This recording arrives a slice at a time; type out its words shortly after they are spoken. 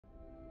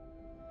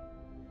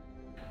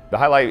The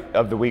highlight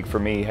of the week for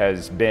me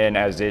has been,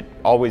 as it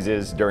always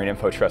is during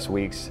InfoTrust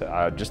weeks,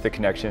 just the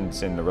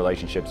connections and the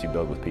relationships you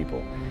build with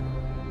people.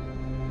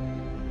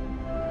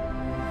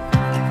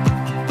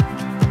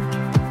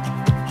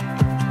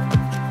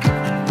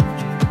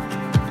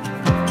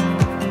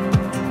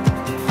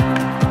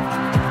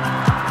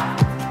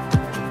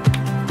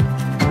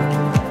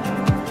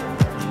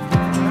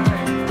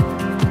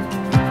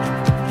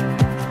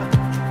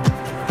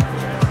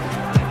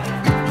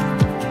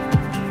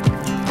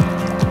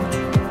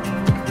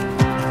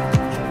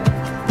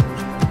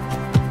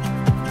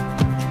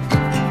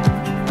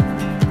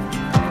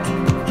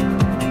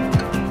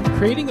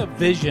 Creating a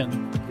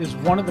vision is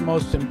one of the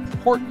most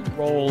important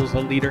roles a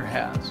leader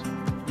has.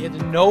 You had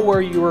to know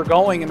where you were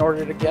going in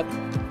order to get there.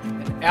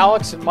 And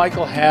Alex and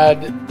Michael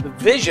had the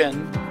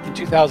vision in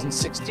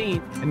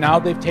 2016, and now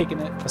they've taken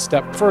it a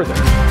step further.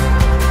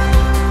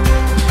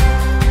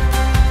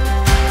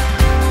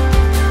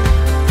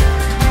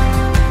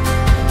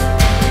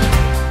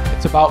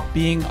 It's about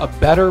being a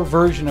better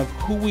version of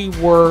who we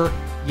were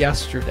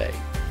yesterday.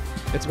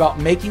 It's about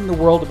making the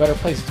world a better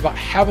place. It's about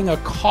having a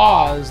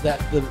cause that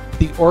the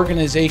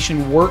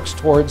organization works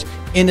towards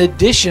in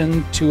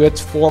addition to its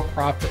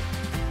for-profit.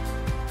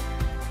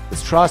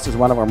 This trust is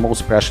one of our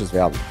most precious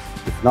values.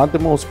 If not the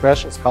most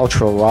precious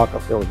cultural rock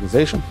of the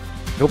organization,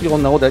 I hope you all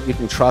know that you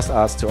can trust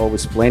us to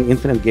always play an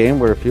infinite game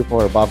where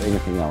people are above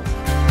anything else.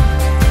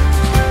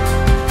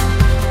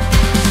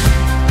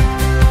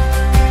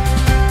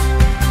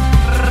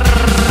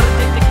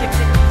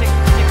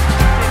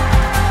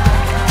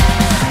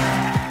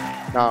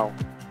 Now,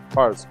 as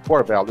far as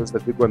core values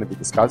that we're going to be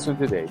discussing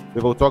today,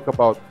 we will talk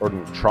about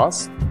earning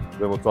trust,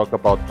 we will talk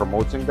about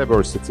promoting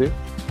diversity,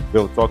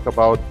 we'll talk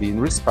about being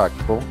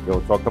respectful,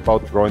 we'll talk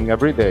about growing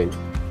every day,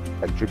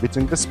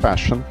 contributing with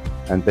passion,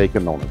 and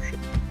taking ownership.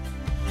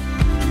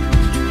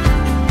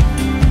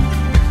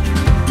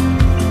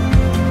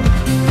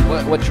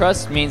 What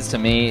trust means to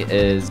me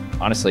is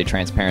honestly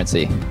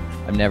transparency.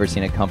 I've never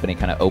seen a company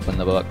kind of open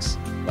the books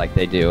like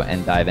they do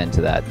and dive into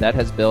that. That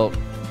has built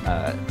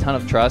a ton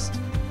of trust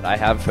I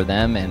have for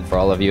them and for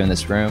all of you in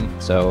this room,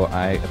 so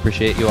I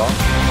appreciate you all.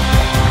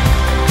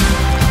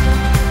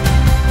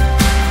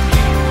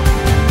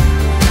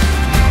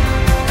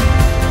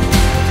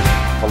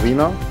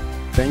 Alina,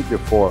 thank you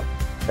for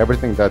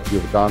everything that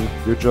you've done.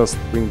 You just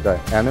bring the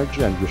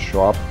energy and you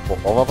show up for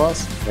all of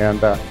us, and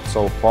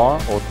so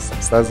far all the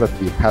success that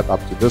we've had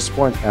up to this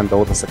point and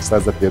all the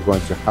success that we're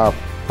going to have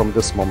from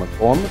this moment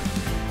on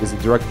is a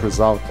direct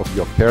result of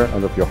your care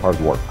and of your hard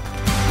work.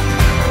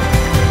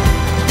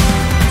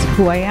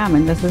 Who I am,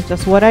 and this is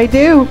just what I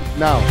do.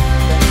 Now,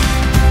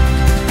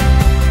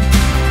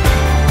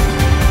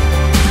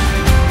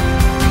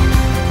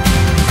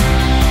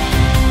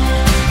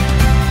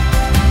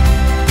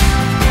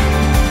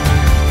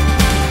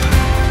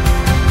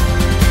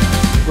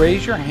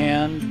 Raise your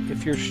hand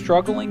if you're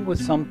struggling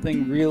with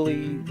something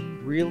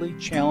really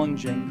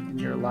challenging in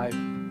your life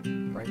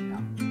right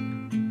now.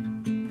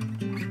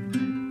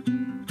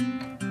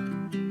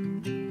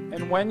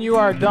 And when you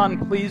are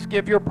done, please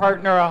give your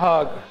partner a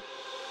hug.